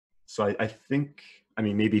So I think, I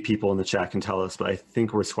mean, maybe people in the chat can tell us, but I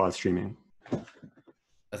think we're squad streaming.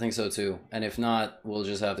 I think so too. And if not, we'll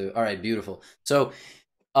just have to. All right, beautiful. So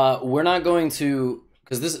we're not going to,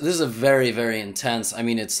 because this is a very, very intense. I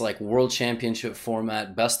mean, it's like World Championship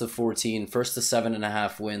format, best of 14, first to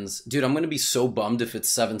 7.5 wins. Dude, I'm gonna be so bummed if it's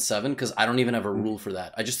 7-7 because I don't even have a rule for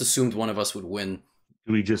that. I just assumed one of us would win.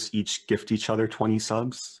 Do we just each gift each other 20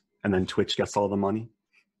 subs and then Twitch gets all the money?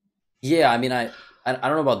 Yeah, I mean, I don't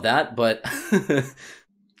know about that, but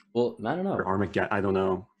well, I don't Or know. Armageddon? I don't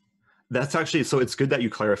know. That's actually, so it's good that you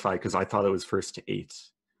clarify because I thought it was first to 8,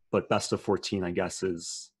 but best of 14, I guess,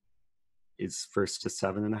 is first to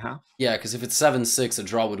 7.5. Yeah, because if it's 7-6, a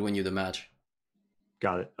draw would win you the match.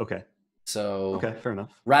 Got it. Okay. So Okay, fair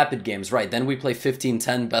enough. rapid games, right? Then we play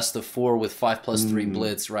 15-10, best of 4 with 5+3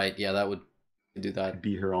 blitz, right? Yeah, that would do that.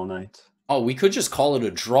 Be here all night. Oh, we could just call it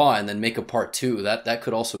a draw and then make a part 2. That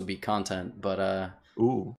could also be content, but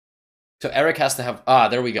Ooh. so Eric has to have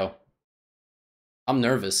there we go. I'm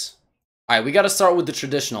nervous. All right, we got to start with the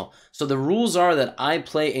traditional. So the rules are that I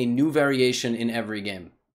play a new variation in every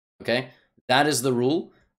game. Okay? That is the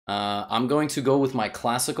rule. I'm going to go with my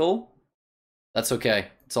classical. That's okay.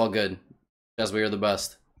 It's all good. As we are the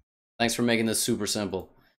best. Thanks for making this super simple.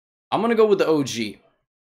 I'm going to go with the OG.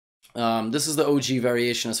 This is the OG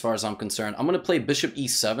variation as far as I'm concerned. I'm going to play Bishop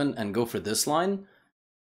E7 and go for this line.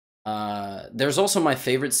 There's also my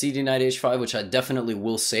favorite CD Knight H5, which I definitely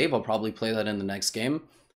will save. I'll probably play that in the next game.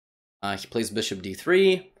 He plays Bishop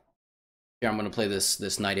D3. Here I'm going to play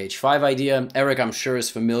this Knight H5 idea. Eric, I'm sure, is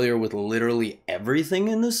familiar with literally everything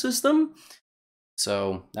in this system.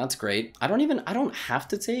 So that's great. I don't have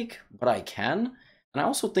to take, but I can. And I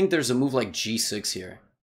also think there's a move like G6 here.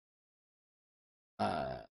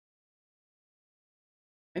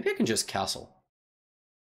 Maybe I can just castle.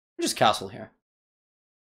 Just castle here.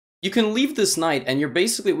 You can leave this knight, and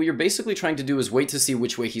what you're basically trying to do is wait to see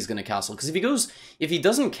which way he's going to castle. Because if he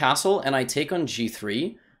doesn't castle, and I take on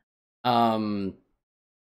G3,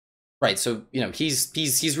 right? So you know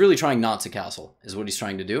he's really trying not to castle, is what he's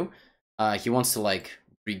trying to do. He wants to like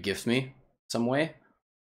re-gift me some way.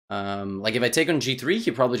 Like if I take on G3,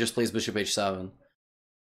 he probably just plays Bishop H7. If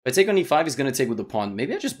I take on E5, he's going to take with the pawn.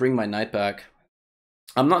 Maybe I just bring my knight back.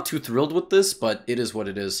 I'm not too thrilled with this, but it is what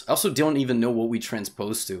it is. I also don't even know what we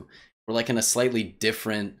transpose to. We're like in a slightly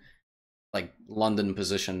different, like, London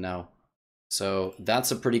position now. So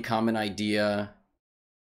that's a pretty common idea.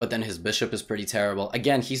 But then his bishop is pretty terrible.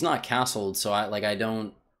 Again, he's not castled, so I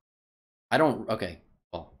don't, okay.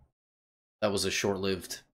 Well, that was a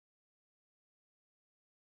short-lived.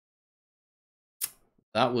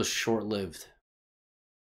 That was short-lived.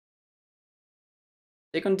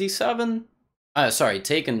 Take on D7? Sorry,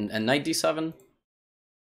 take and knight D7.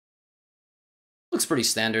 Looks pretty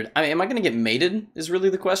standard. I mean, am I going to get mated is really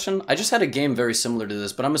the question. I just had a game very similar to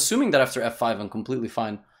this, but I'm assuming that after F5 I'm completely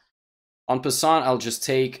fine. On passant, I'll just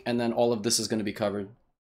take, and then all of this is going to be covered.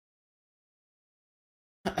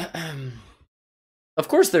 Of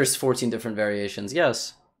course there's 14 different variations,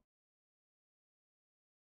 yes.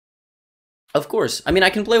 Of course. I mean, I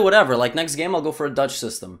can play whatever. Like, next game I'll go for a Dutch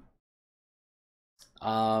system.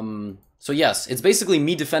 So yes, it's basically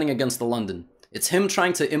me defending against the London. It's him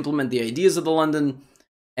trying to implement the ideas of the London,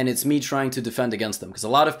 and it's me trying to defend against them. Because a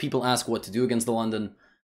lot of people ask what to do against the London,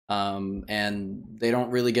 and they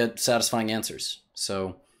don't really get satisfying answers.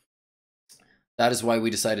 So that is why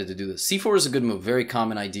we decided to do this. C4 is a good move, very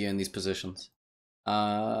common idea in these positions.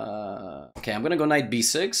 Okay, I'm going to go knight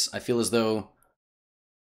B6. I feel as though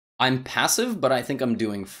I'm passive, but I think I'm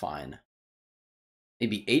doing fine.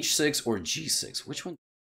 Maybe H6 or G6. Which one?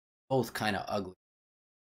 Both kind of ugly.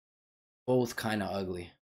 Both kind of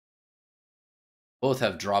ugly. Both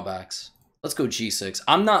have drawbacks. Let's go G6.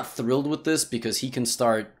 I'm not thrilled with this because he can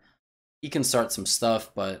start some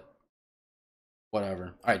stuff, but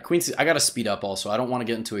whatever. All right, Queen C. I got to speed up also. I don't want to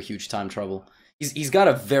get into a huge time trouble. He's got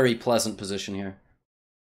a very pleasant position here.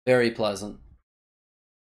 Very pleasant.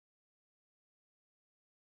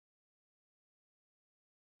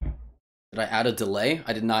 Did I add a delay?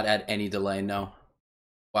 I did not add any delay, no.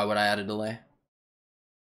 Why would I add a delay?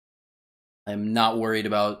 I'm not worried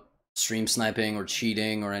about stream sniping or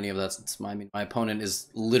cheating or any of that. I mean, my opponent is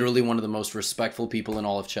literally one of the most respectful people in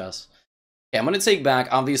all of chess. Okay, I'm going to take back.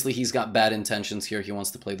 Obviously, he's got bad intentions here. He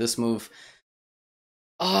wants to play this move.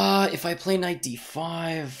 If I play knight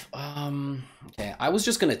d5, okay, I was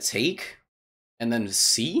just going to take and then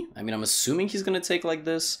c. I mean, I'm assuming he's going to take like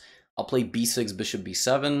this. I'll play b6, bishop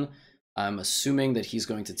b7. I'm assuming that he's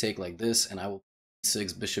going to take like this, and I will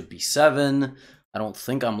b6, bishop b7. I don't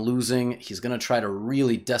think I'm losing. He's going to try to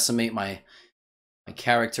really decimate my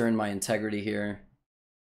character and my integrity here.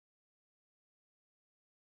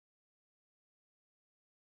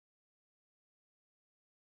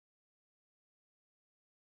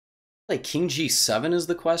 Play king g7 is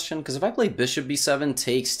the question, because if I play bishop b7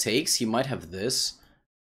 takes, he might have this,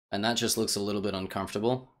 and that just looks a little bit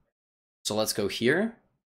uncomfortable. So let's go here.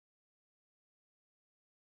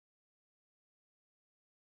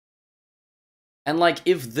 And like,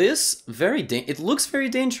 if this it looks very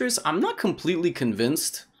dangerous, I'm not completely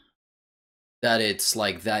convinced that it's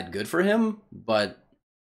like that good for him, but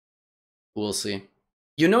we'll see.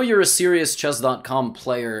 You know you're a serious chess.com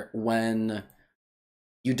player when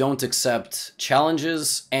you don't accept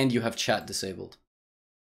challenges and you have chat disabled.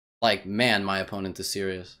 Like, man, my opponent is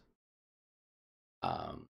serious.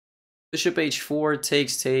 Bishop h4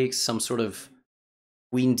 takes, some sort of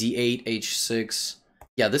queen d8 h6.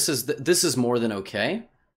 Yeah, this is more than okay.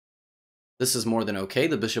 This is more than okay.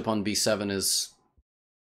 The bishop on b7 is,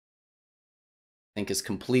 I think, is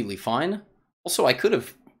completely fine. Also, I could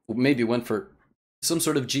have maybe went for some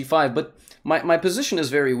sort of g5, but my position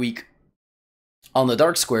is very weak on the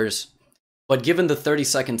dark squares. But given the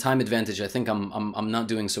 30-second time advantage, I think I'm not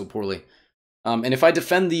doing so poorly. And if I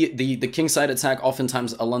defend the kingside attack,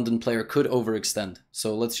 oftentimes a London player could overextend.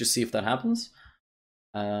 So let's just see if that happens.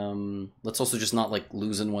 Let's also just not like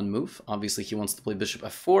lose in one move. Obviously, he wants to play bishop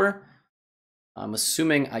f4. I'm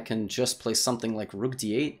assuming I can just play something like rook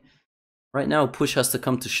d8. Right now, push has to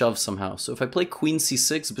come to shove somehow. So if I play queen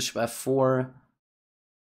c6, bishop f4,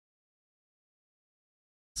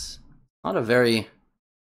 it's not a very,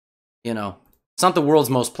 you know, it's not the world's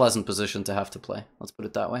most pleasant position to have to play. Let's put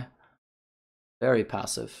it that way. Very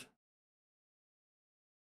passive.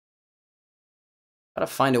 Gotta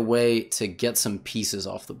find a way to get some pieces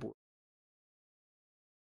off the board.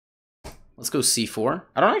 Let's go c4.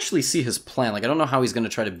 I don't actually see his plan. Like, I don't know how he's gonna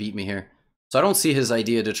try to beat me here. So I don't see his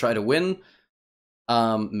idea to try to win.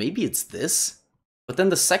 Maybe it's this. But then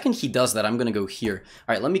the second he does that, I'm gonna go here.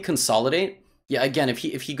 All right, let me consolidate. Yeah, again, if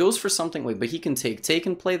he goes for something, wait, but he can take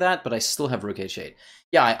and play that, but I still have rook h8.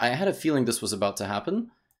 Yeah, I had a feeling this was about to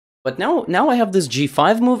happen. But now I have this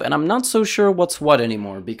g5 move, and I'm not so sure what's what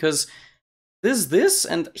anymore, because this,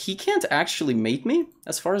 and he can't actually mate me,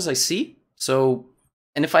 as far as I see. So,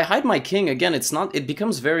 and if I hide my king, again, it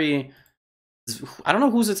becomes very, I don't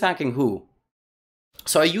know who's attacking who.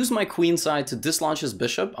 So I use my queen side to dislodge his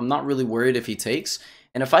bishop. I'm not really worried if he takes.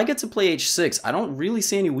 And if I get to play h6, I don't really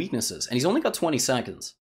see any weaknesses. And he's only got 20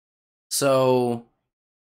 seconds. So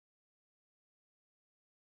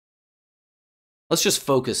let's just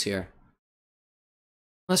focus here.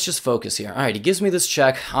 Let's just focus here. All right, he gives me this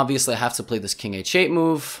check. Obviously, I have to play this king h8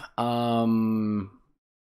 move.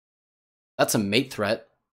 That's a mate threat.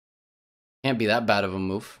 Can't be that bad of a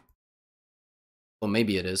move. Well,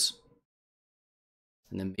 maybe it is.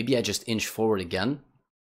 And then maybe I just inch forward again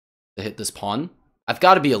to hit this pawn. I've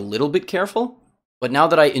got to be a little bit careful. But now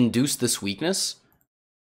that I induced this weakness,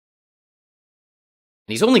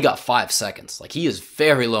 and he's only got 5 seconds. Like, he is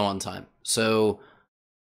very low on time. So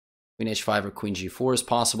queen h5 or queen g4 is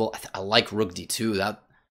possible. I like rook d2. Let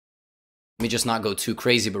me just not go too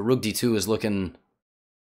crazy, but rook d2 is looking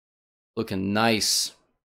nice.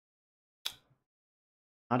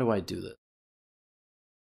 How do I do this?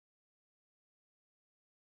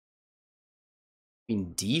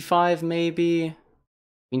 Queen d5 maybe?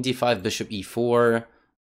 Queen d5, bishop e4.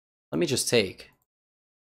 Let me just take.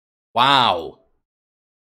 Wow.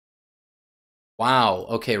 Wow.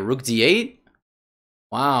 Okay, rook d8.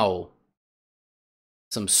 Wow.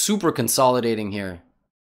 Some super consolidating here.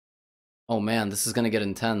 Oh man, this is going to get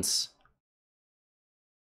intense.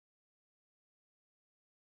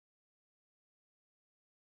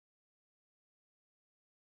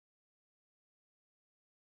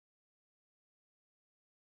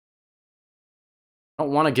 I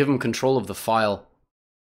don't want to give him control of the file.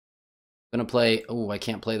 I'm going to play... Oh, I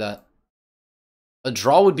can't play that. A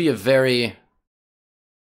draw would be a very...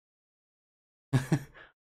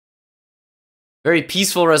 very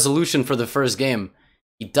peaceful resolution for the first game.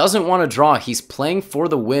 He doesn't want to draw. He's playing for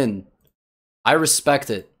the win. I respect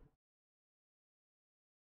it.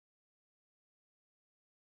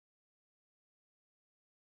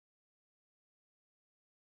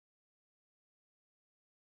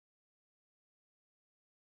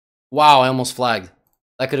 Wow, I almost flagged.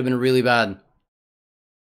 That could have been really bad.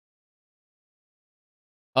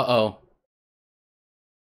 Uh-oh.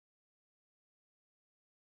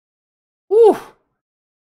 Whew.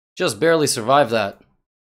 Just barely survived that.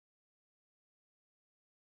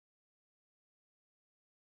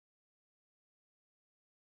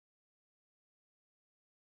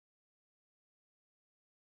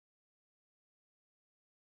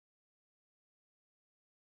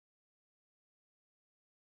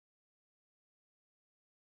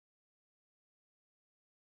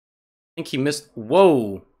 I think he missed...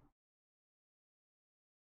 Whoa.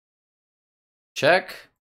 Check.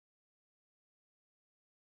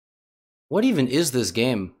 What even is this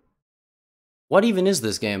game? What even is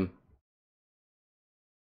this game?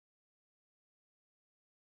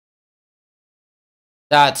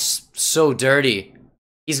 That's so dirty.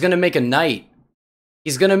 He's gonna make a knight.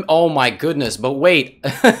 He's gonna... Oh my goodness, but wait.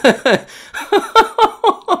 What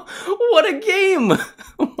a game!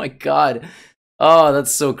 Oh my god. Oh,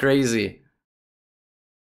 that's so crazy.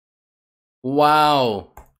 Wow.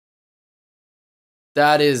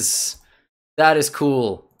 That is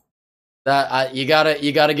cool. That you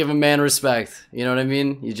gotta give a man respect. You know what I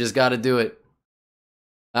mean? You just gotta do it.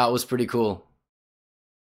 That was pretty cool.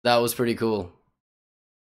 That was pretty cool.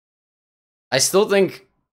 I still think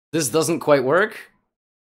this doesn't quite work.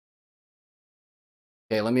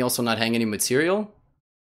 Okay, let me also not hang any material.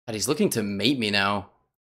 God, he's looking to mate me now.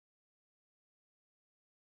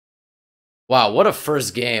 Wow, what a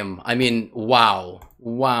first game. I mean, wow.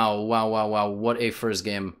 Wow, wow, wow, wow. What a first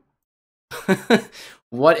game.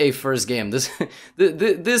 What a first game. This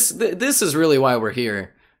is really why we're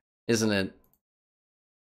here, isn't it?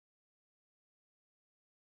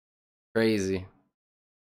 Crazy.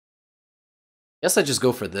 Guess I just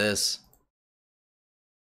go for this.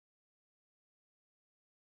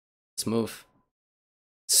 Let's move.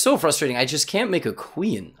 It's so frustrating. I just can't make a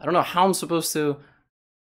queen. I don't know how I'm supposed to.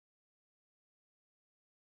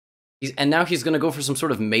 And now he's gonna go for some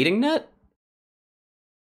sort of mating net?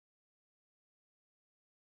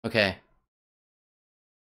 Okay.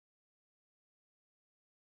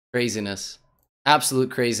 Craziness. Absolute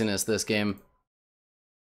craziness, this game.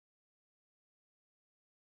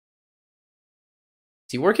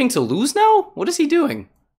 Is he working to lose now? What is he doing?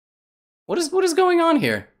 What is going on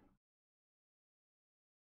here?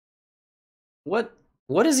 What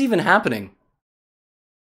is even happening?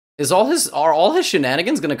 Are all his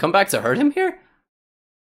shenanigans gonna come back to hurt him here?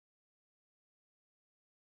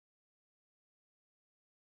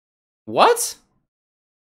 What?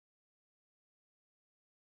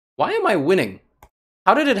 Why am I winning?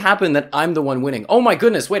 How did it happen that I'm the one winning? Oh my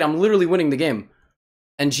goodness, wait, I'm literally winning the game.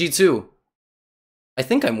 And G2. I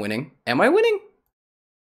think I'm winning. Am I winning?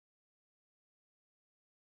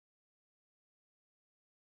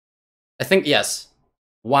 I think yes.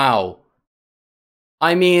 Wow.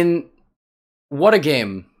 I mean, what a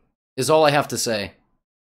game, is all I have to say.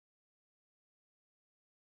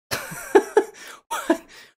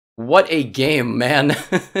 What a game, man.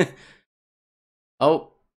 Oh.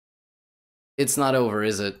 It's not over,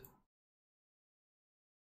 is it?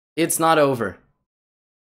 It's not over.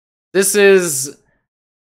 This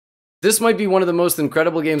might be one of the most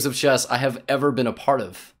incredible games of chess I have ever been a part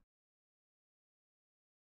of.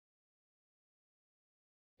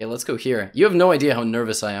 Okay, let's go here. You have no idea how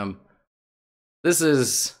nervous I am. This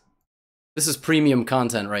is premium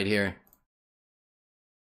content right here.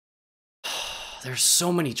 There's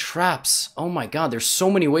so many traps. Oh my god, there's so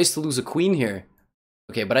many ways to lose a queen here.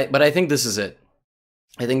 Okay, but I think this is it.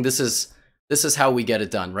 I think this is how we get it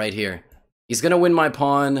done right here. He's gonna win my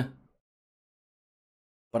pawn,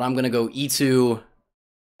 but I'm gonna go e2,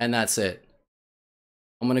 and that's it.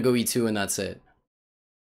 I'm gonna go e2, and that's it.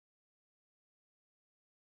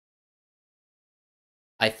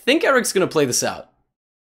 I think Eric's gonna play this out,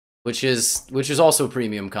 which is also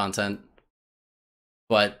premium content,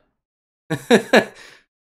 but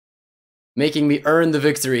making me earn the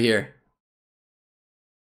victory here.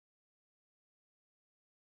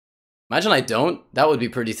 Imagine I don't. That would be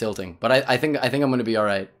pretty tilting. But I think I'm gonna be all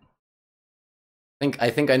right. I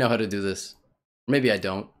think I know how to do this. Maybe I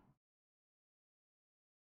don't.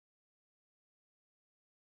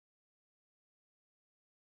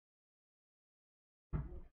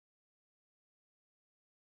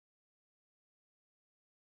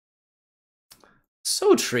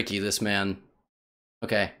 So tricky, this man.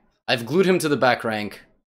 Okay, I've glued him to the back rank.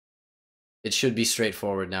 It should be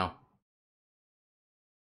straightforward now.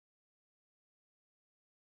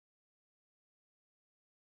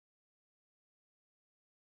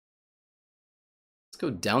 Go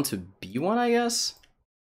down to b1, I guess.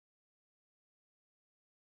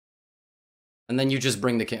 And then you just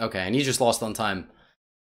bring the king. Okay, and he just lost on time.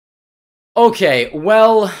 Okay,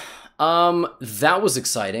 well, that was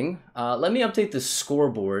exciting. Let me update the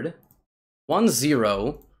scoreboard.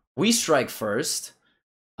 1-0. We strike first.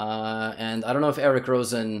 And I don't know if Eric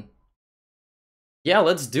Rosen... Yeah,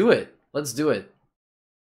 let's do it. Let's do it.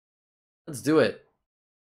 Let's do it.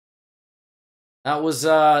 That was a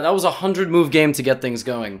 100-move game to get things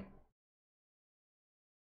going.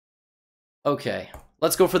 Okay,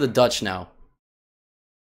 let's go for the Dutch now.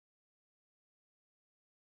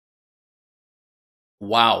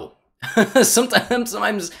 Wow. sometimes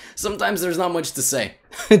there's not much to say.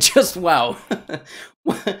 Just wow.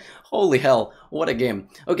 Holy hell, what a game.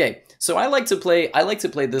 Okay, so I like to play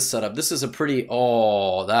this setup. This is a pretty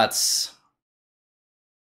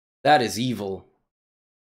that is evil.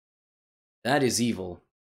 That is evil.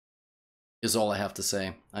 Is all I have to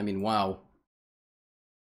say. I mean, wow.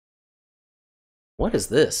 What is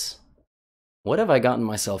this? What have I gotten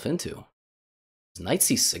myself into? Is knight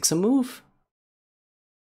c6 a move?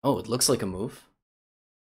 Oh, it looks like a move.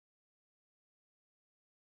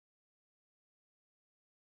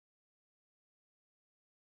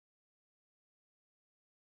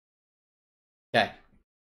 Okay.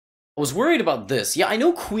 I was worried about this. Yeah, I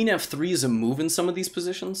know queen f3 is a move in some of these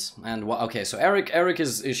positions. And, okay, so Eric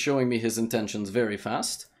is showing me his intentions very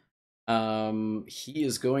fast. He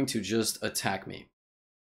is going to just attack me.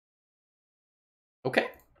 Okay.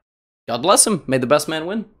 God bless him. May the best man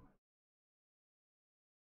win.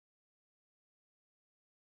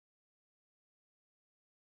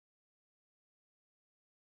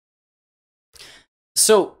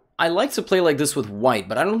 So, I like to play like this with white,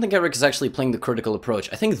 but I don't think Eric is actually playing the critical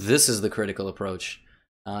approach. I think this is the critical approach.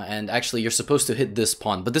 And actually, you're supposed to hit this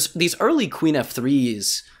pawn. But these early queen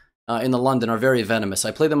f3s in the London are very venomous.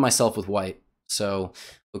 I play them myself with white. So,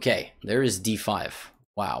 okay, there is d5.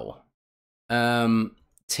 Wow.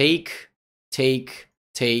 Take.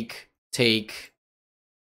 Queen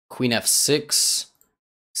f6.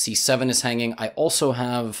 c7 is hanging. I also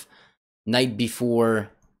have knight b4.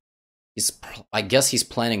 I guess he's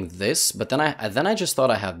planning this, but then I just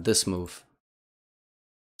thought I had this move.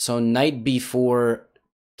 So knight b4,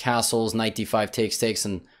 castles, knight d5 takes,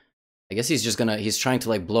 and I guess he's trying to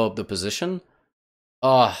like blow up the position.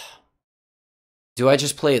 Do I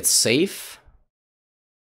just play it safe?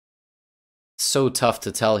 So tough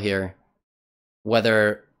to tell here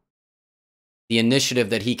whether the initiative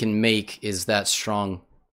that he can make is that strong.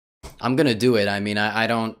 I'm gonna do it. I mean, I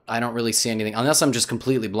don't really see anything unless I'm just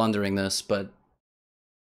completely blundering this. But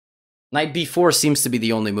knight b4 seems to be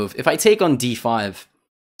the only move. If I take on d5,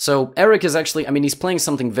 so Eric is actually, I mean, he's playing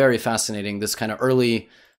something very fascinating. This kind of early.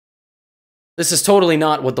 This is totally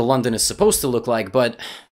not what the London is supposed to look like, but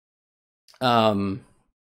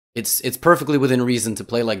it's perfectly within reason to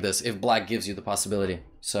play like this if black gives you the possibility.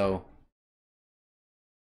 So.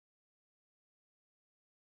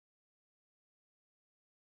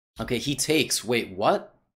 Okay, he takes. Wait,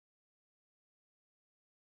 what?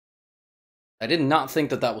 I did not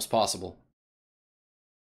think that was possible.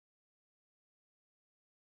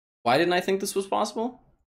 Why didn't I think this was possible? I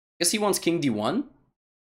guess he wants king d1?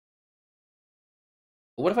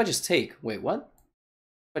 But what if I just take? Wait, what?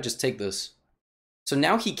 If I just take this? So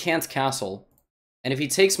now he can't castle. And if he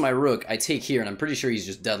takes my rook, I take here, and I'm pretty sure he's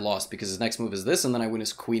just dead lost because his next move is this, and then I win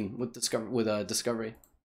his queen with discovery.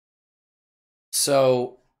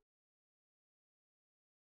 So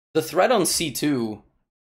the threat on c2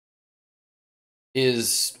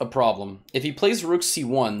 is a problem. If he plays rook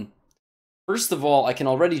c1, first of all, I can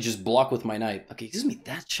already just block with my knight. Okay, he gives me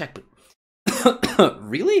that check, but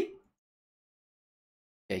really?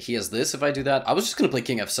 Okay, he has this if I do that. I was just gonna play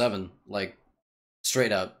king f7, like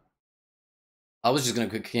straight up. I was just gonna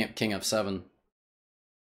go king f7.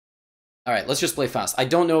 All right, let's just play fast. I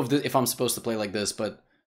don't know if I'm supposed to play like this, but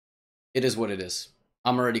it is what it is.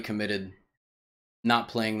 I'm already committed. Not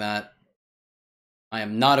playing that. I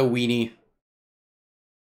am not a weenie.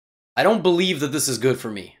 I don't believe that this is good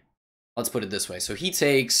for me. Let's put it this way. So he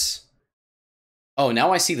takes. Oh,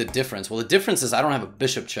 now I see the difference. Well, the difference is I don't have a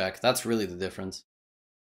bishop check. That's really the difference.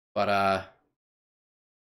 But,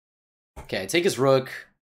 okay, I take his rook.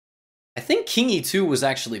 I think king e2 was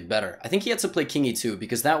actually better. I think he had to play king e2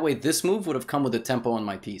 because that way this move would have come with a tempo on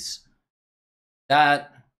my piece.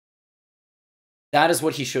 That is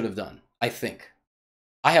what he should have done, I think.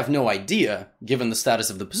 I have no idea, given the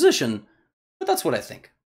status of the position, but that's what I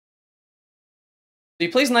think. So he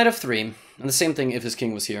plays knight f3, and the same thing if his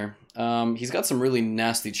king was here. He's got some really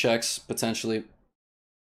nasty checks, potentially.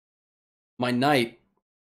 My knight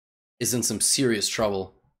is in some serious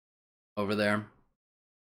trouble over there.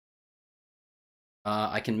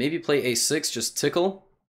 I can maybe play a6, just tickle.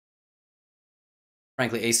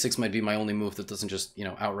 Frankly, a6 might be my only move that doesn't just,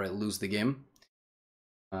 outright lose the game.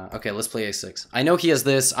 Okay, let's play a6. I know he has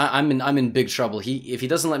this. I'm in big trouble. If he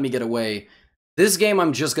doesn't let me get away, this game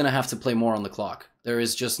I'm just gonna have to play more on the clock. There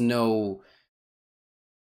is just no.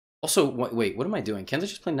 Also, wait, what am I doing? Can't I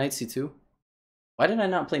just play knight c2? Why did I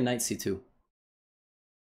not play knight c2?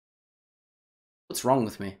 What's wrong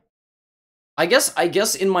with me? I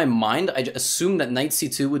guess in my mind I assumed that knight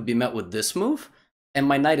c2 would be met with this move, and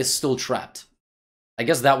my knight is still trapped. I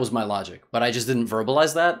guess that was my logic, but I just didn't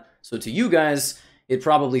verbalize that. So to you guys, it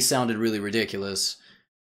probably sounded really ridiculous,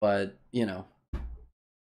 but, you know.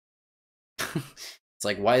 It's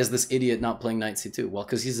like, why is this idiot not playing knight c2? Well,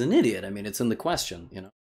 because he's an idiot. I mean, it's in the question, you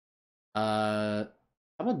know. How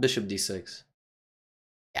about bishop d6?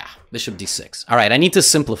 Yeah, bishop d6. All right, I need to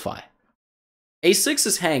simplify. a6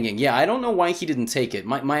 is hanging. Yeah, I don't know why he didn't take it.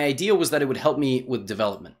 My idea was that it would help me with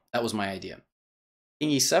development. That was my idea. King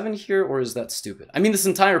e7 here, or is that stupid? I mean, this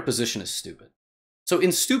entire position is stupid. So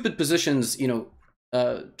in stupid positions, you know,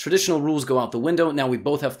 traditional rules go out the window. Now we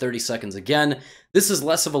both have 30 seconds again. This is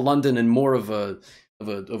less of a London and more of a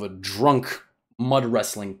drunk mud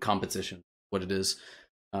wrestling competition. What it is.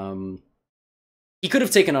 He could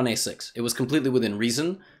have taken on a6. It was completely within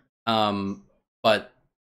reason. But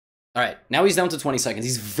all right, now he's down to 20 seconds.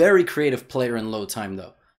 He's a very creative player in low time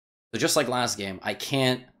though. So just like last game, I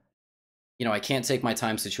can't take my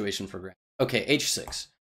time situation for granted. Okay, h6.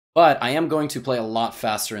 But I am going to play a lot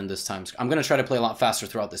faster in this time. I'm going to try to play a lot faster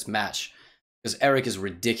throughout this match because Eric is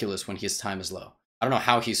ridiculous when his time is low. I don't know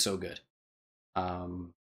how he's so good. Okay,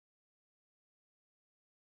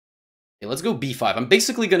 let's go b5. I'm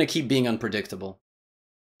basically going to keep being unpredictable.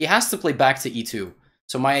 He has to play back to e2.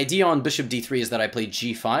 So my idea on bishop d3 is that I play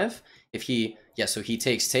g5. If he, yeah, so he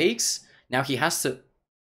takes. Now he has to...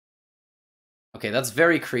 Okay, that's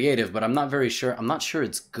very creative, but I'm not very sure. I'm not sure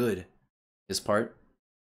it's good, this part.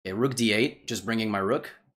 Okay, rook d8, just bringing my rook.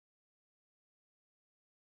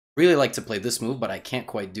 Really like to play this move, but I can't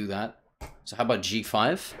quite do that. So how about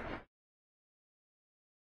g5?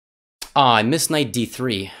 Ah, I missed knight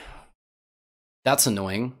d3. That's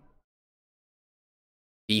annoying.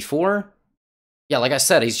 b4? Yeah, like I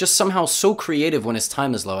said, he's just somehow so creative when his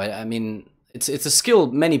time is low. I mean, it's a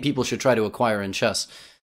skill many people should try to acquire in chess.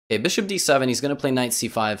 Okay, bishop d7, he's going to play knight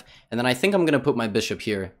c5, and then I think I'm going to put my bishop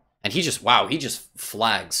here. And he just, wow, he just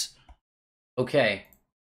flags. Okay.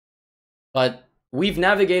 But we've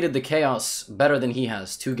navigated the chaos better than he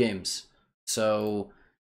has, 2 games. So,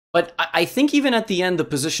 but I think even at the end, the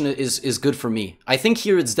position is good for me. I think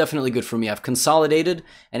here it's definitely good for me. I've consolidated,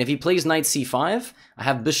 and if he plays knight c5, I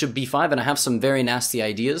have bishop b5, and I have some very nasty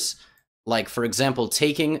ideas. Like, for example,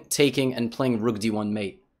 taking, and playing rook d1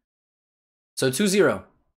 mate. So 2-0.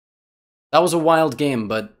 That was a wild game,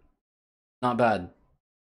 but not bad.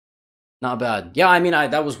 Not bad. Yeah, I mean,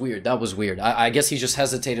 that was weird. That was weird. I guess he just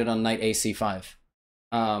hesitated on knight ac5.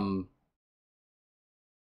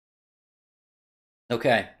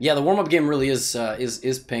 Okay. Yeah, the warm-up game really is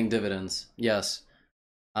paying dividends. Yes.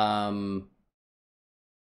 Okay,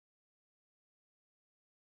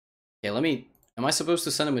 let me... Am I supposed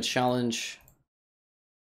to send him a challenge?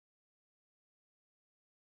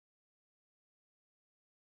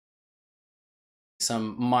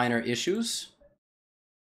 Some minor issues.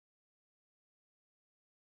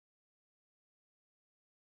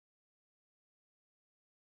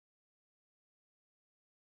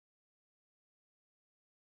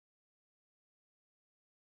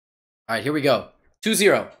 All right, here we go.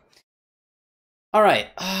 2-0. All right,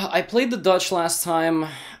 I played the Dutch last time.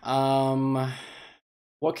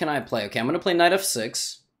 What can I play? Okay, I'm going to play knight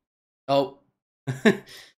f6. Oh.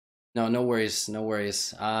 No, no worries, no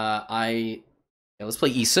worries. Yeah, let's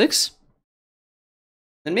play e6.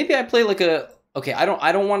 Then maybe I play like a... Okay, I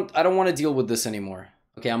don't want to deal with this anymore.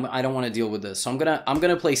 Okay, I don't want to deal with this. So I'm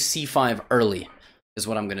gonna play c5 early, is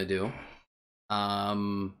what I'm gonna do.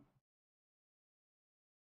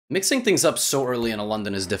 Mixing things up so early in a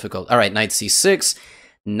London is difficult. All right, knight c6,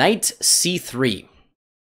 knight c3.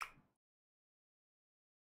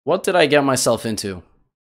 What did I get myself into?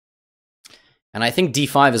 And I think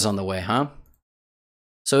d5 is on the way, huh?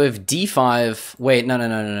 So if d5... Wait,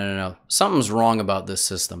 no. Something's wrong about this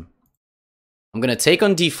system. I'm going to take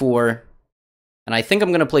on d4, and I think I'm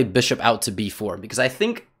going to play bishop out to b4, because I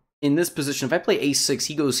think in this position, if I play a6,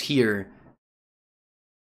 he goes here.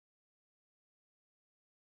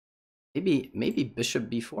 Maybe bishop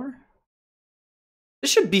b4?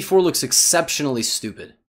 Bishop b4 looks exceptionally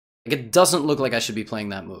stupid. Like, it doesn't look like I should be playing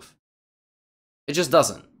that move. It just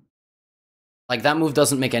doesn't. Like, that move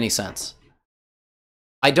doesn't make any sense.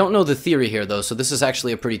 I don't know the theory here, though, so this is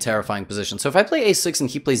actually a pretty terrifying position. So if I play a6 and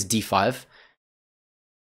he plays d5...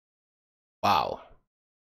 Wow.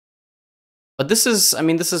 But this is, I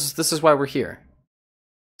mean, this is why we're here.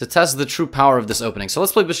 To test the true power of this opening. So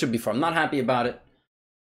let's play bishop b4. I'm not happy about it.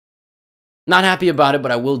 Not happy about it,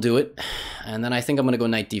 but I will do it. And then I think I'm going to go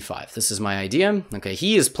knight d5. This is my idea. Okay,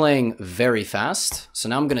 he is playing very fast. So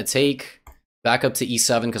now I'm going to take back up to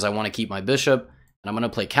e7 because I want to keep my bishop. And I'm going to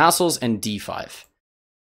play castles and d5.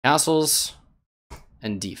 Castles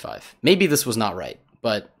and d5. Maybe this was not right,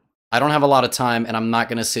 but I don't have a lot of time, and I'm not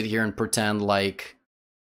going to sit here and pretend like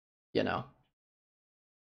you know,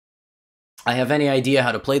 I have any idea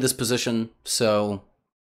how to play this position, so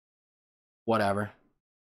whatever.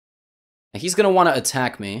 He's going to want to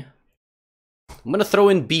attack me. I'm going to throw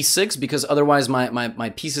in b6 because otherwise my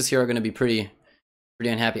pieces here are going to be pretty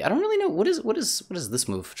unhappy. I don't really know what is this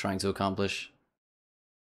move trying to accomplish.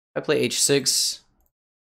 I play h6,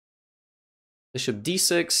 bishop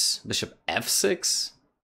d6, bishop f6,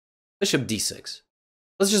 bishop d6.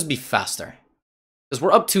 Let's just be faster. Because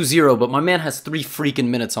we're up 2-0, but my man has 3 freaking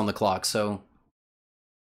minutes on the clock, so...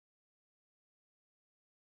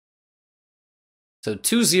 So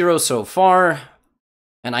 2-0 so far.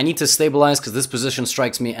 And I need to stabilize because this position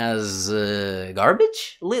strikes me as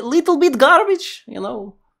garbage? Little bit garbage, you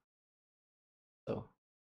know? So...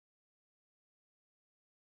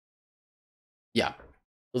 yeah.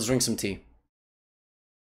 Let's drink some tea.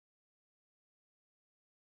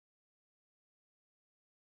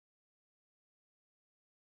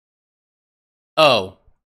 Oh.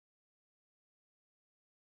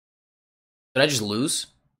 Did I just lose?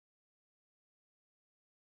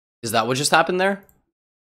 Is that what just happened there?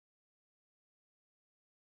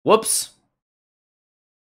 Whoops.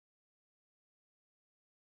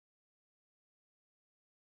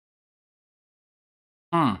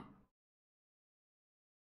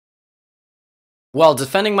 Well,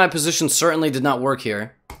 defending my position certainly did not work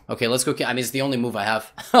here. Okay, let's go. I mean, it's the only move I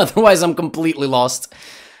have. Otherwise, I'm completely lost.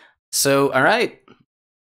 So, alright.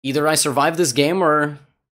 Either I survive this game or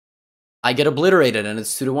I get obliterated and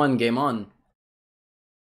it's 2-1, game on.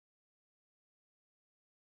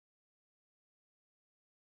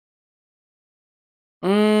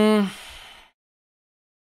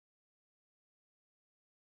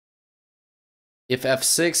 If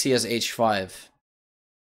f6, he has h5.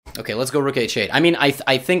 Okay, let's go rook h8. I mean,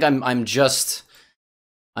 I think I'm just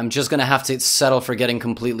gonna have to settle for getting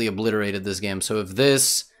completely obliterated this game. So if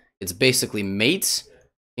this, it's basically mate.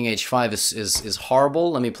 King h5 is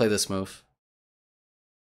horrible. Let me play this move.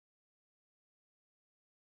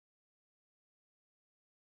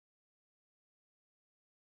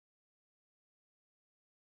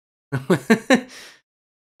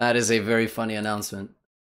 That is a very funny announcement.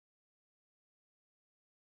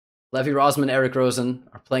 Levy Rozman, Eric Rosen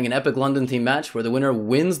are playing an epic London team match where the winner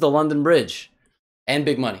wins the London Bridge and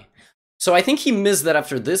big money. So I think he missed that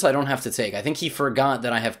after this I don't have to take. I think he forgot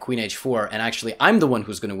that I have queen h4 and actually I'm the one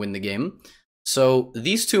who's going to win the game. So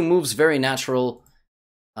these two moves, very natural.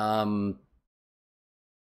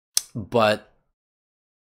 But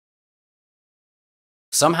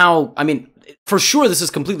somehow, I mean, for sure this is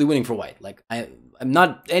completely winning for white. Like, I'm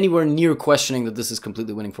not anywhere near questioning that this is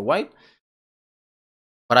completely winning for white.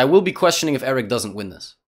 But I will be questioning if Eric doesn't win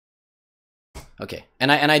this. Okay, and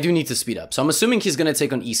I do need to speed up. So I'm assuming he's going to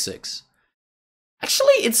take on e6.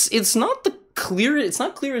 Actually, it's not clear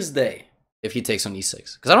as day if he takes on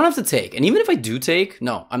e6. Because I don't have to take. And even if I do take,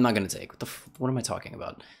 no, I'm not going to take. What am I talking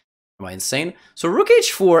about? Am I insane? So rook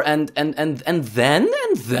h4 and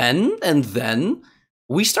then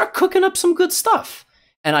we start cooking up some good stuff.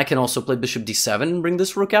 And I can also play bishop d7 and bring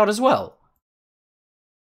this rook out as well.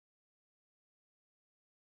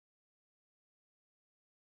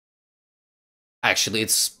 Actually,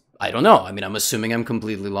 I don't know. I mean, I'm assuming I'm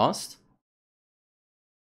completely lost.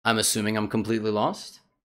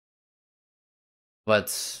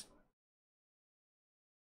 But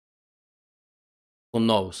who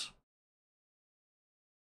knows?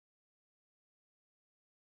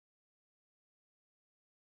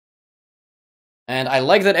 And I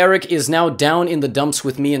like that Eric is now down in the dumps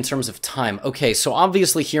with me in terms of time. Okay, so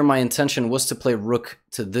obviously here my intention was to play rook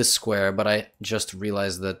to this square, but I just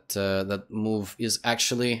realized that that move is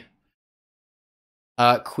actually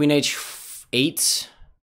queen h8,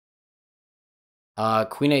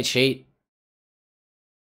 queen h8,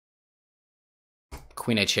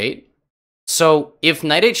 queen h8. So if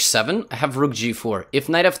knight h7, I have rook g4. If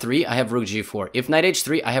knight f3, I have rook g4. If knight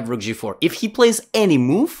h3, I have rook g4. If he plays any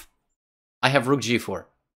move, I have rook g4.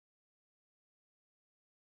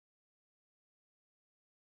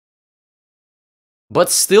 But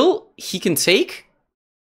still, he can take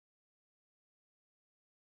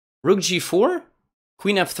rook g4,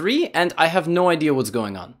 queen f3, and I have no idea what's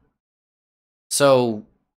going on. So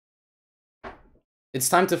it's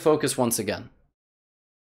time to focus once again.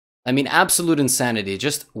 I mean, absolute insanity.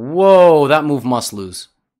 Just, whoa, that move must lose.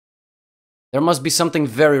 There must be something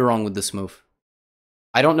very wrong with this move.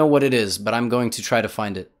 I don't know what it is, but I'm going to try to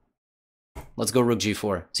find it. Let's go rook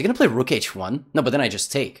g4. Is he going to play rook h1? No, but then I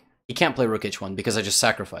just take. He can't play rook h1 because I just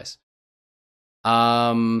sacrifice.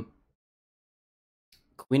 Queen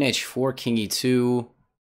h4, king e2,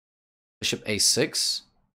 bishop a6.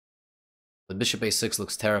 The bishop a6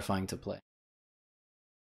 looks terrifying to play.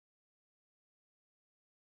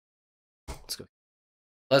 Let's go.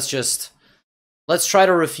 Let's try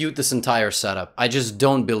to refute this entire setup. I just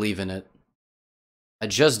don't believe in it. I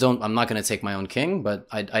just don't. I'm not going to take my own king, but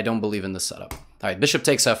I don't believe in this setup. All right, bishop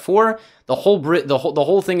takes f4. The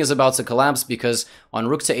whole thing is about to collapse because on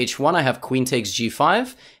rook to h1 I have queen takes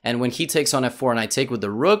g5, and when he takes on f4 and I take with the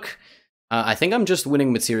rook, I think I'm just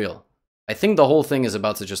winning material. I think the whole thing is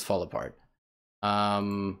about to just fall apart.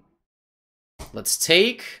 Let's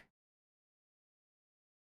take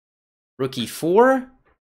rook e4,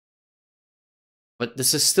 but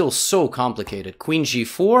this is still so complicated. Queen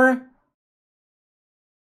g4.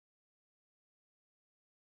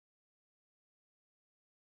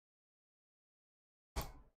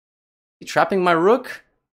 He trapping my rook?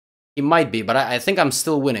 He might be, but I think I'm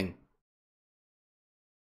still winning.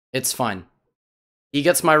 It's fine. He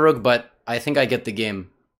gets my rook, but I think I get the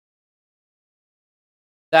game.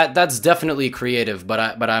 That's definitely creative, but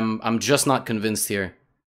I'm just not convinced here.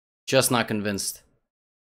 Just not convinced.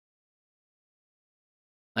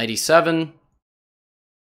 97.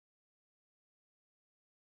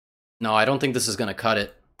 No, I don't think this is gonna cut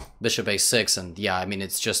it. Bishop a6, and yeah, I mean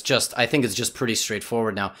it's just I think it's just pretty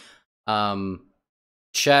straightforward now.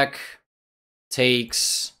 Check,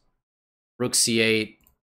 takes, rook c8,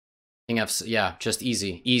 king f, yeah, just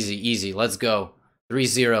easy, easy, easy. Let's go.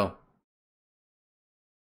 3-0.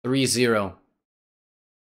 3-0.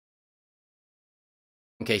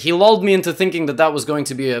 Okay, he lulled me into thinking that that was going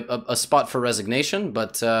to be a spot for resignation,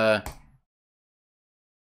 but there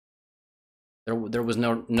was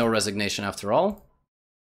no resignation after all.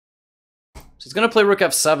 So he's gonna play rook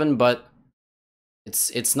f7, but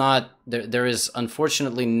it's not there is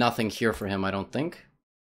unfortunately nothing here for him, I don't think.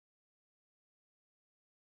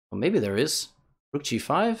 Well, maybe there is. Rook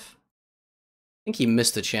g5? I think he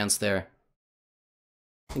missed a chance there.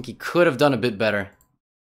 I think he could have done a bit better.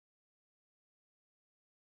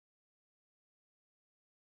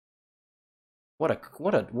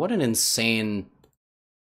 What an insane...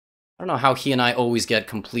 I don't know how he and I always get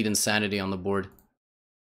complete insanity on the board.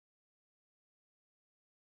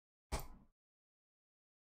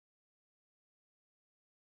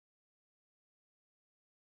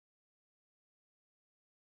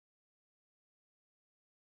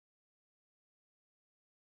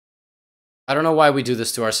 I don't know why we do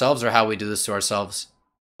this to ourselves or how we do this to ourselves,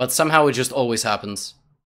 but somehow it just always happens.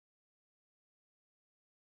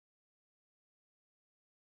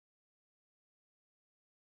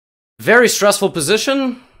 Very stressful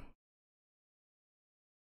position.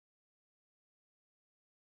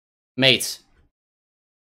 Mate.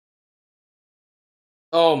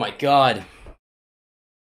 Oh my god.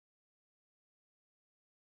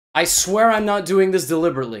 I swear I'm not doing this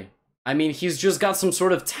deliberately. I mean, he's just got some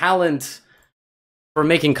sort of talent for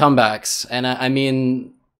making comebacks, and I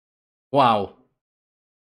mean, wow.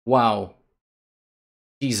 Wow.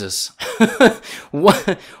 Jesus.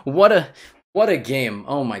 What a game.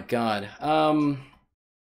 Oh my god.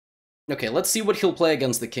 Okay, let's see what he'll play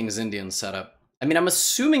against the King's Indian setup. I mean, I'm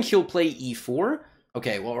assuming he'll play e4.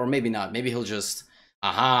 Okay, well, or maybe not. Maybe he'll just...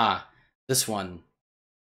 Aha! This one.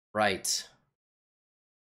 Right.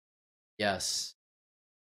 Yes.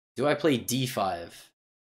 Do I play d5?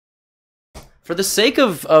 For the sake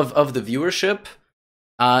of the viewership,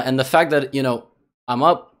 and the fact that, you know, I'm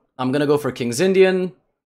up, I'm gonna go for King's Indian.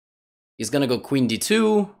 He's gonna go Queen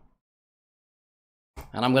d2.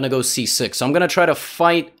 And I'm gonna go c6. So I'm gonna try to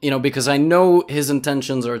fight, you know, because I know his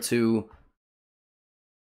intentions are to...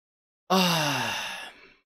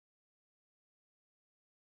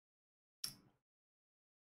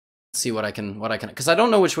 see what I can, because I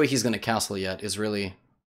don't know which way he's gonna castle yet, is really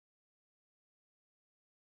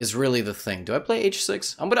the thing. Do I play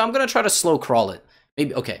h6? I'm gonna try to slow crawl it.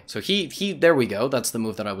 Maybe, okay, so he there we go. That's the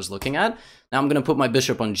move that I was looking at. Now I'm gonna put my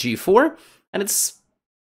bishop on g4, and it's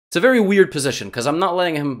a very weird position, because I'm not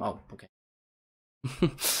letting him, oh, okay.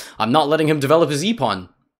 I'm not letting him develop his e-pawn,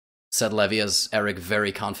 said Levy, as Eric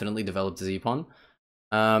very confidently developed his e-pawn.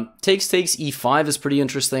 Takes e5 is pretty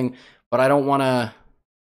interesting, but I don't want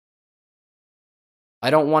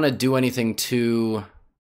to do anything too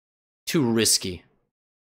risky.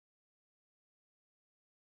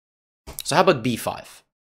 So how about b5?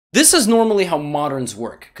 This is normally how moderns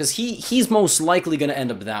work, because he's most likely going to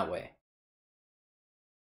end up that way.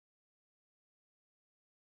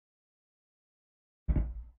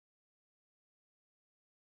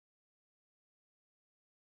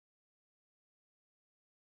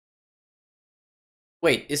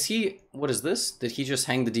 Wait, is he... What is this? Did he just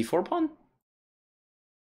hang the d4 pawn?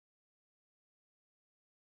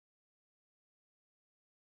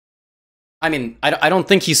 I mean, I don't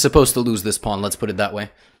think he's supposed to lose this pawn, let's put it that way.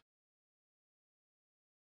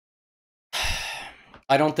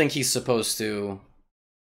 I don't think he's supposed to...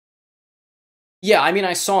 Yeah, I mean,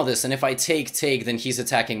 I saw this, and if I take, then he's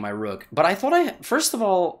attacking my rook. But I thought first of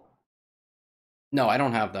all... No, I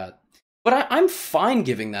don't have that. But I'm fine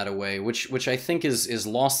giving that away, which I think is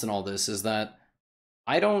lost in all this, is that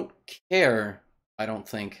I don't care, I don't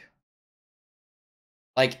think.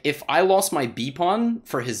 Like, if I lost my b-pawn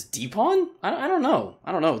for his d-pawn? I don't know.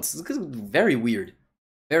 I don't know. It's very weird.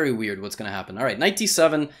 Very weird what's going to happen. All right, knight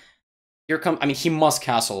d7. Here come... I mean, he must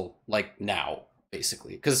castle, like, now,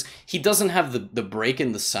 basically. Because he doesn't have the break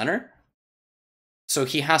in the center. So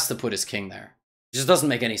he has to put his king there. It just doesn't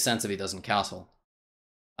make any sense if he doesn't castle.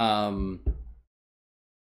 I'm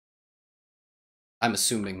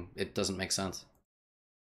assuming it doesn't make sense.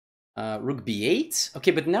 Rook b8?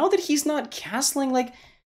 Okay, but now that he's not castling, like,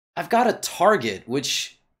 I've got a target,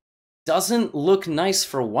 which doesn't look nice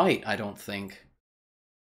for white, I don't think.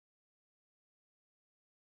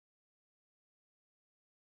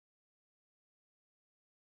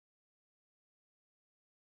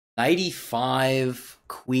 Knight e5,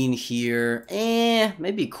 queen here.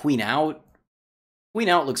 Maybe queen out. Queen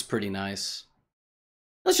out looks pretty nice.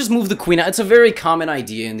 Let's just move the queen out. It's a very common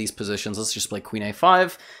idea in these positions. Let's just play queen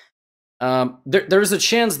a5. There's a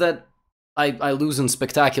chance that I lose in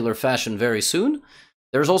spectacular fashion very soon.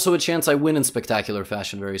 There's also a chance I win in spectacular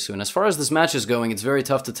fashion very soon. As far as this match is going, it's very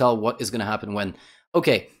tough to tell what is going to happen when.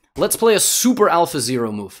 Okay, let's play a super alpha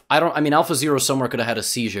zero move. I mean, alpha zero somewhere could have had a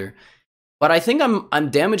seizure. But I think I'm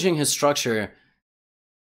damaging his structure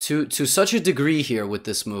to such a degree here with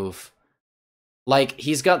this move. Like,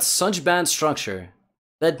 he's got such bad structure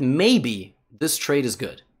that maybe this trade is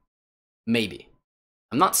good. Maybe.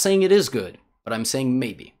 I'm not saying it is good, but I'm saying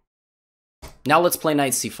maybe. Now let's play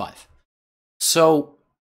knight c5. So,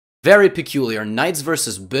 very peculiar. Knights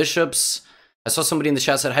versus bishops. I saw somebody in the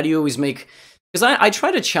chat said, how do you always make... Because I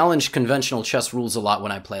try to challenge conventional chess rules a lot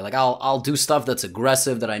when I play. Like, I'll do stuff that's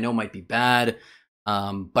aggressive that I know might be bad.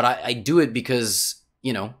 But I do it because,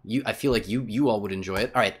 you know, I feel like you all would enjoy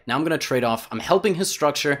it. All right, now I'm going to trade off. I'm helping his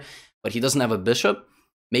structure, but he doesn't have a bishop.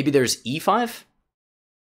 Maybe there's e5.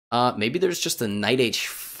 Maybe there's just a knight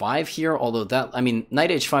h5 here, although that... I mean,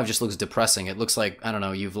 knight h5 just looks depressing. It looks like, I don't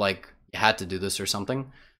know, you had to do this or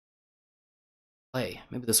something.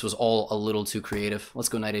 Maybe this was all a little too creative. Let's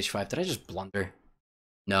go knight h5. Did I just blunder?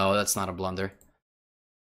 No, that's not a blunder.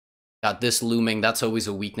 Got this looming. That's always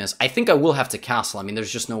a weakness. I think I will have to castle. I mean,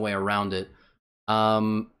 there's just no way around it.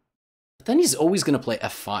 But then he's always going to play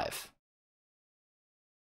f5.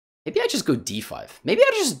 Maybe I just go d5. Maybe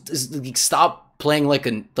I just stop playing like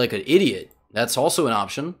an idiot. That's also an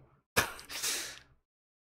option.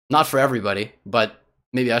 Not for everybody, but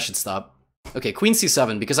maybe I should stop. Okay, queen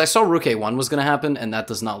c7, because I saw rook a1 was going to happen, and that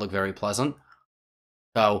does not look very pleasant.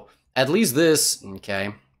 So, at least this...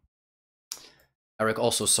 Okay. Eric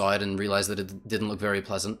also saw it and realized that it didn't look very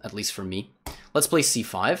pleasant, at least for me. Let's play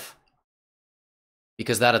c5,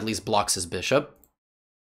 because that at least blocks his bishop.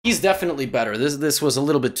 He's definitely better. This was a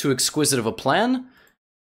little bit too exquisite of a plan,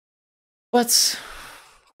 but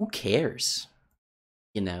who cares?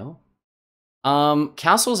 You know?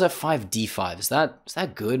 Castles f5, d5. Is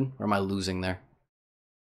that good, or am I losing there?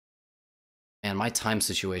 Man, my time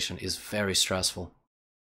situation is very stressful.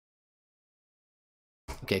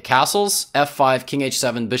 Okay, castles, f5, king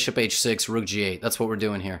h7, bishop h6, rook g8. That's what we're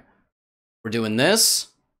doing here. We're doing this.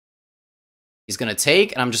 He's gonna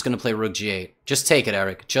take, and I'm just gonna play rook g8. Just take it,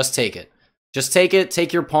 Eric. Just take it. Just take it.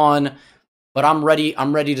 Take your pawn. But I'm ready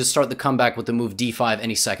to start the comeback with the move d5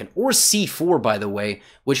 any second. Or c4, by the way,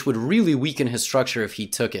 which would really weaken his structure if he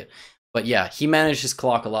took it. But yeah, he managed his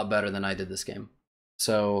clock a lot better than I did this game.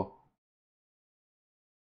 So...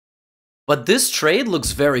 But this trade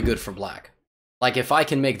looks very good for black. Like, if I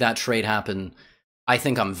can make that trade happen, I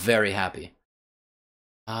think I'm very happy.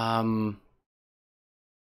 Okay,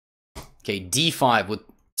 d5 with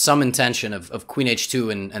some intention of queen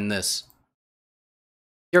h2 and this.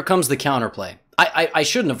 Here comes the counterplay. I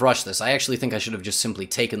shouldn't have rushed this. I actually think I should have just simply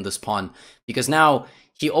taken this pawn, because now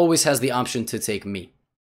he always has the option to take me.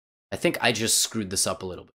 I think I just screwed this up a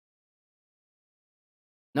little bit.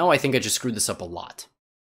 No, I think I just screwed this up a lot.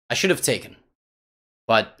 I should have taken.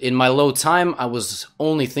 But in my low time, I was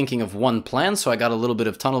only thinking of one plan, so I got a little bit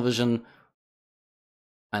of tunnel vision.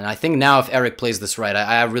 And I think now if Eric plays this right,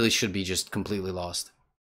 I really should be just completely lost.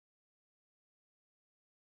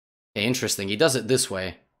 Okay, interesting. He does it this way.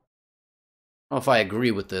 I don't know if I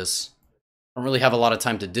agree with this. I don't really have a lot of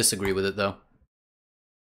time to disagree with it, though.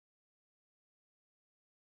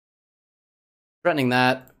 Threatening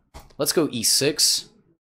that. Let's go e6.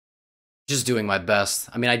 Just doing my best.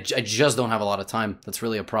 I mean, I just don't have a lot of time. That's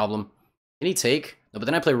really a problem. Can he take? No, but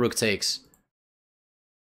then I play rook takes.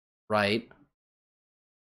 Right.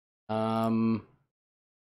 This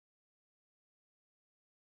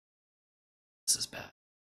is bad.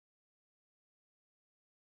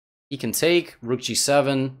 He can take rook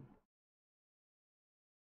g7,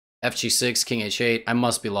 fg6, king h8. I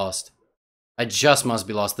must be lost. I just must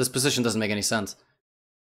be lost. This position doesn't make any sense.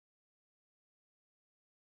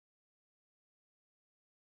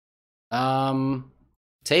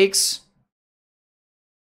 Takes.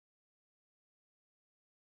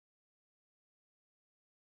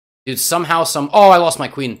 Dude, somehow, oh, I lost my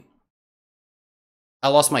queen. I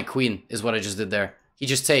lost my queen, is what I just did there. He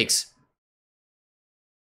just takes.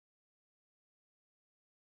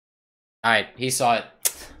 Alright, he saw it.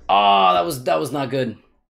 Oh, that was not good.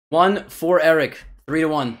 1 for Eric.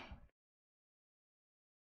 3-1.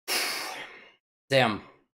 Damn.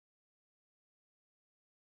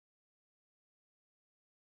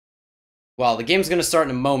 Well, the game's gonna start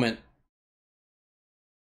in a moment.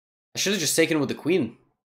 I should have just taken with the queen.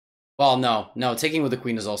 Well, no, taking with the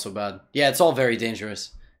queen is also bad. Yeah, it's all very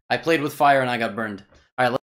dangerous. I played with fire and I got burned. Alright,